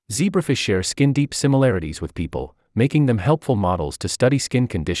Zebrafish share skin-deep similarities with people, making them helpful models to study skin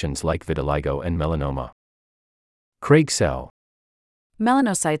conditions like vitiligo and melanoma. Craig cell.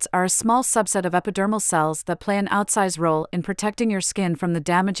 Melanocytes are a small subset of epidermal cells that play an outsized role in protecting your skin from the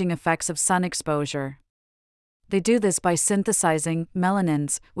damaging effects of sun exposure. They do this by synthesizing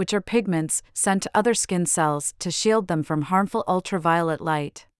melanins, which are pigments sent to other skin cells to shield them from harmful ultraviolet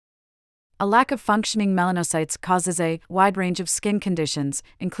light. A lack of functioning melanocytes causes a wide range of skin conditions,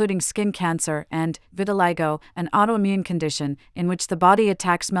 including skin cancer and vitiligo, an autoimmune condition in which the body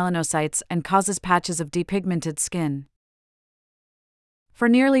attacks melanocytes and causes patches of depigmented skin. For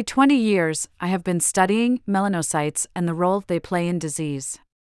nearly 20 years, I have been studying melanocytes and the role they play in disease.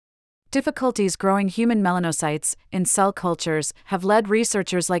 Difficulties growing human melanocytes in cell cultures have led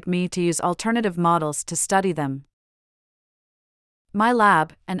researchers like me to use alternative models to study them. My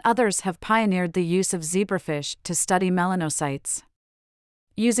lab and others have pioneered the use of zebrafish to study melanocytes.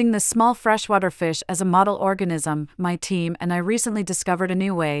 Using this small freshwater fish as a model organism, my team and I recently discovered a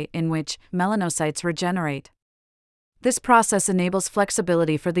new way in which melanocytes regenerate. This process enables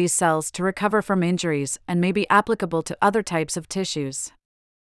flexibility for these cells to recover from injuries and may be applicable to other types of tissues.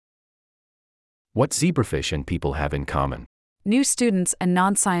 What zebrafish and people have in common? New students and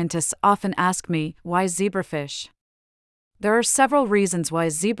non-scientists often ask me, why zebrafish? There are several reasons why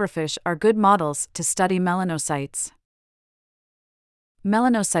zebrafish are good models to study melanocytes.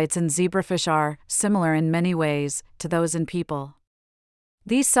 Melanocytes in zebrafish are similar in many ways to those in people.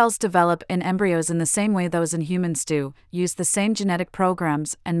 These cells develop in embryos in the same way those in humans do, use the same genetic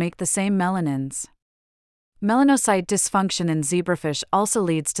programs, and make the same melanins. Melanocyte dysfunction in zebrafish also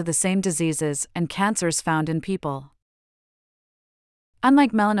leads to the same diseases and cancers found in people.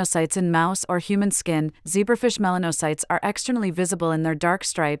 Unlike melanocytes in mouse or human skin, zebrafish melanocytes are externally visible in their dark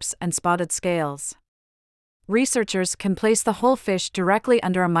stripes and spotted scales. Researchers can place the whole fish directly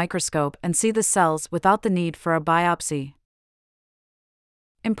under a microscope and see the cells without the need for a biopsy.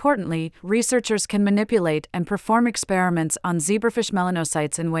 Importantly, researchers can manipulate and perform experiments on zebrafish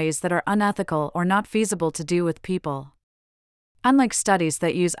melanocytes in ways that are unethical or not feasible to do with people. Unlike studies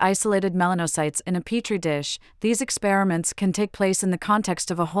that use isolated melanocytes in a petri dish, these experiments can take place in the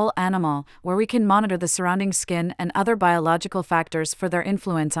context of a whole animal, where we can monitor the surrounding skin and other biological factors for their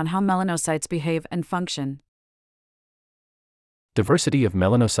influence on how melanocytes behave and function. Diversity of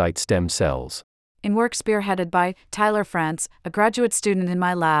melanocyte stem cells. In work spearheaded by Tyler France, a graduate student in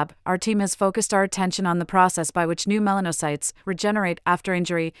my lab, our team has focused our attention on the process by which new melanocytes regenerate after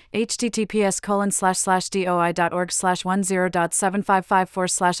injury.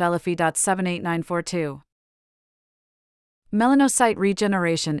 https://doi.org/10.7554/LFE.78942. Melanocyte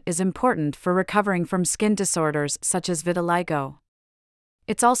regeneration is important for recovering from skin disorders such as vitiligo.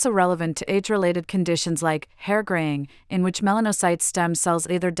 It's also relevant to age-related conditions like hair graying, in which melanocyte stem cells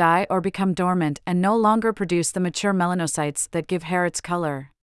either die or become dormant and no longer produce the mature melanocytes that give hair its color.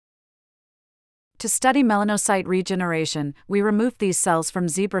 To study melanocyte regeneration, we removed these cells from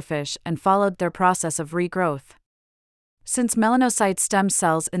zebrafish and followed their process of regrowth. Since melanocyte stem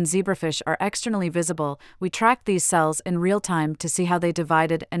cells in zebrafish are externally visible, we tracked these cells in real time to see how they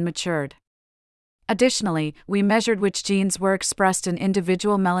divided and matured. Additionally, we measured which genes were expressed in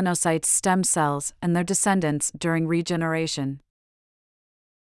individual melanocyte stem cells and their descendants during regeneration.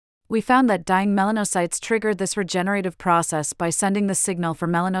 We found that dying melanocytes triggered this regenerative process by sending the signal for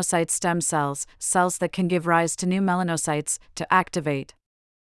melanocyte stem cells, cells that can give rise to new melanocytes, to activate.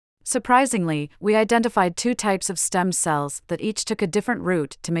 Surprisingly, we identified two types of stem cells that each took a different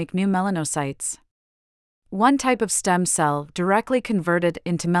route to make new melanocytes. One type of stem cell directly converted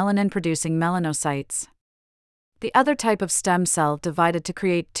into melanin-producing melanocytes. The other type of stem cell divided to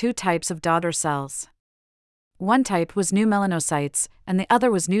create two types of daughter cells. One type was new melanocytes, and the other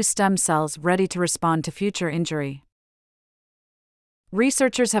was new stem cells ready to respond to future injury.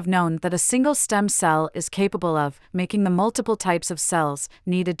 Researchers have known that a single stem cell is capable of making the multiple types of cells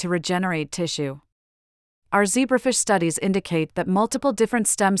needed to regenerate tissue. Our zebrafish studies indicate that multiple different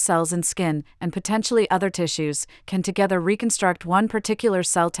stem cells in skin, and potentially other tissues, can together reconstruct one particular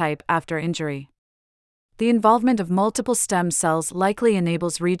cell type after injury. The involvement of multiple stem cells likely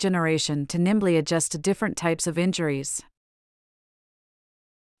enables regeneration to nimbly adjust to different types of injuries.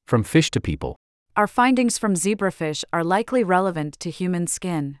 From fish to people. Our findings from zebrafish are likely relevant to human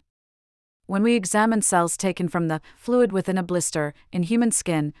skin. When we examined cells taken from the fluid within a blister in human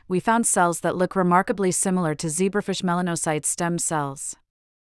skin, we found cells that look remarkably similar to zebrafish melanocyte stem cells.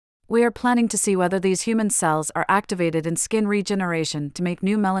 We are planning to see whether these human cells are activated in skin regeneration to make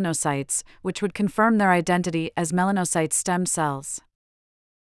new melanocytes, which would confirm their identity as melanocyte stem cells.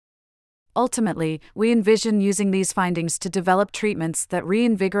 Ultimately, we envision using these findings to develop treatments that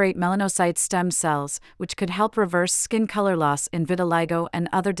reinvigorate melanocyte stem cells, which could help reverse skin color loss in vitiligo and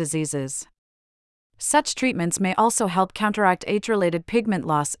other diseases. Such treatments may also help counteract age-related pigment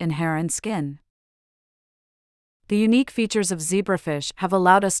loss in hair and skin. The unique features of zebrafish have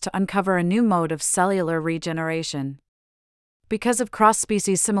allowed us to uncover a new mode of cellular regeneration. Because of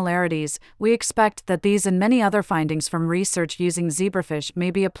cross-species similarities, we expect that these and many other findings from research using zebrafish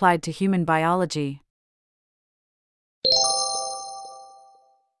may be applied to human biology.